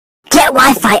Get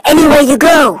Wi-Fi anywhere you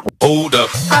go. Hold up.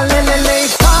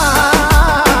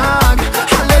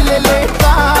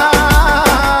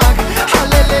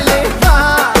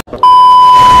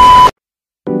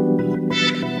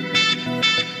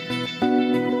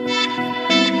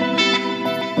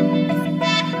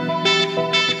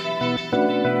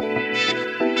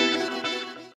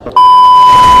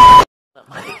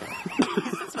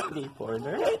 Gay porn,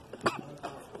 right?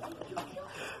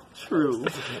 True.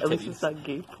 At least it's not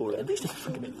gay porn. At least it's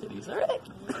looking at titties, alright?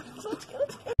 Let's go.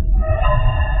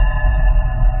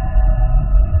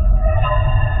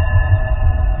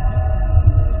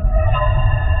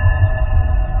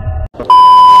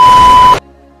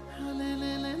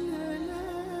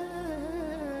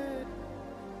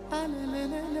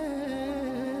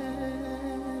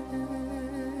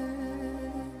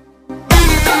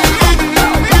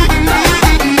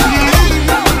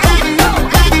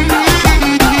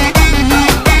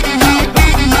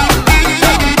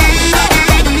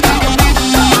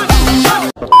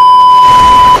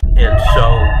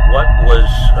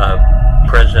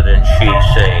 President Xi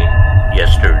saying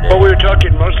yesterday? Well, we were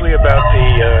talking mostly about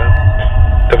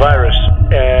the virus,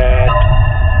 and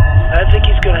I think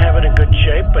he's going to have it in good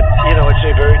shape. But you know, it's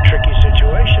a very tricky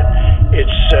situation. It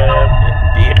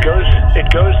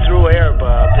goes through air,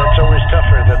 Bob. That's always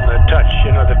tougher than the touch.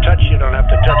 You know, the touch you don't have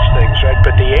to touch things, right?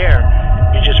 But the air,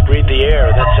 you just breathe the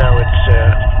air. That's how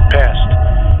it's passed.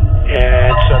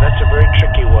 And so that's a very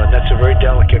tricky one. That's a very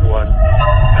delicate one.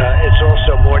 It's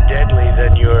also more deadly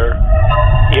than your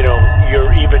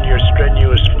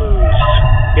strenuous flus.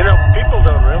 You know, people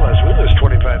don't realize we lose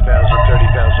 25,000, 30,000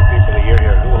 people a year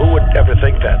here. Who would ever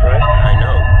think that, right? I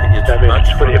know.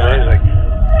 It's pretty amazing.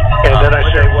 And then I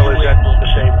say, well, is that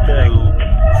the same thing?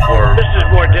 This is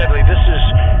more deadly. This is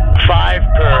 5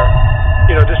 per.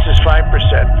 You know, this is 5%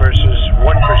 versus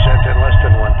 1% and less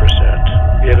than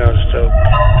 1%. You know, so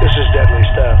this is deadly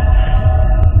stuff.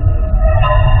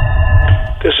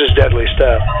 This is deadly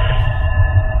stuff.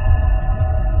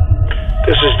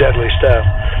 This is deadly stuff.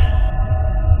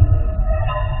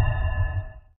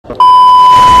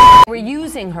 We're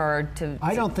using her to...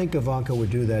 I don't think Ivanka would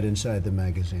do that inside the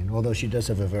magazine, although she does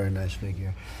have a very nice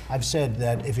figure. I've said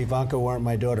that if Ivanka weren't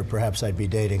my daughter, perhaps I'd be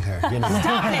dating her. You know.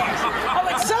 Stop it! Oh,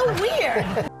 it's so weird!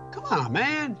 Come on,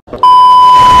 man!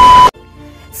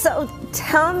 So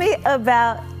tell me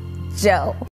about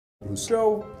Joe.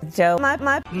 Joe. Joe, my...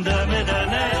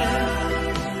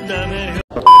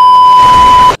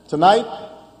 Tonight,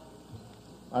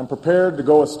 I'm prepared to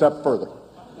go a step further.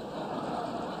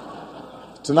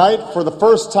 Tonight, for the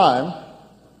first time,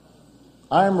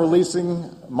 I am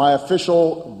releasing my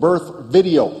official birth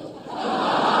video.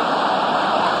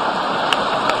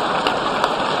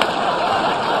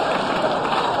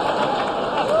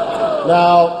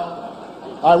 Now,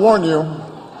 I warn you,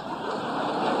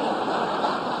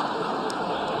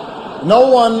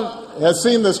 no one has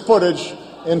seen this footage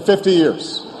in 50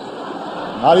 years.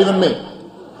 Not even me.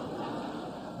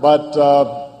 But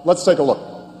let's take a look.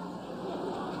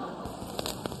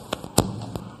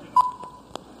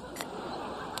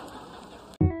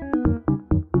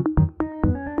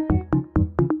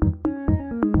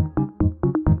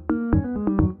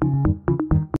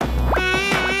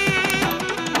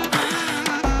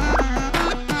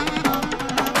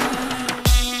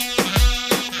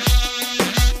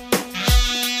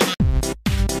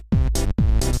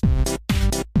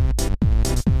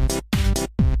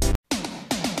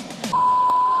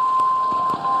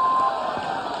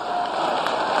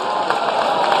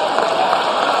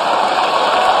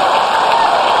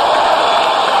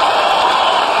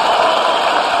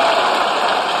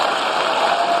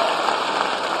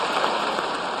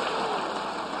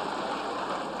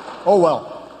 Oh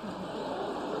well,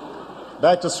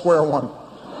 back to square one.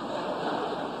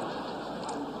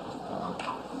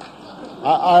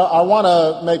 I want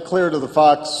to make clear to the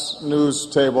Fox News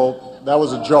table, that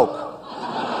was a joke.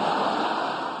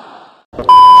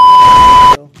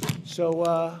 So,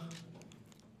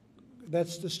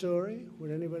 that's the story.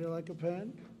 Would anybody like a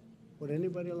pen? Would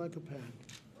anybody like a pen?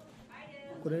 I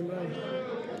do. Would anybody?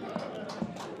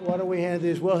 Why don't we hand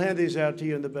these? We'll hand these out to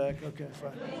you in the back. Okay,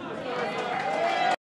 fine.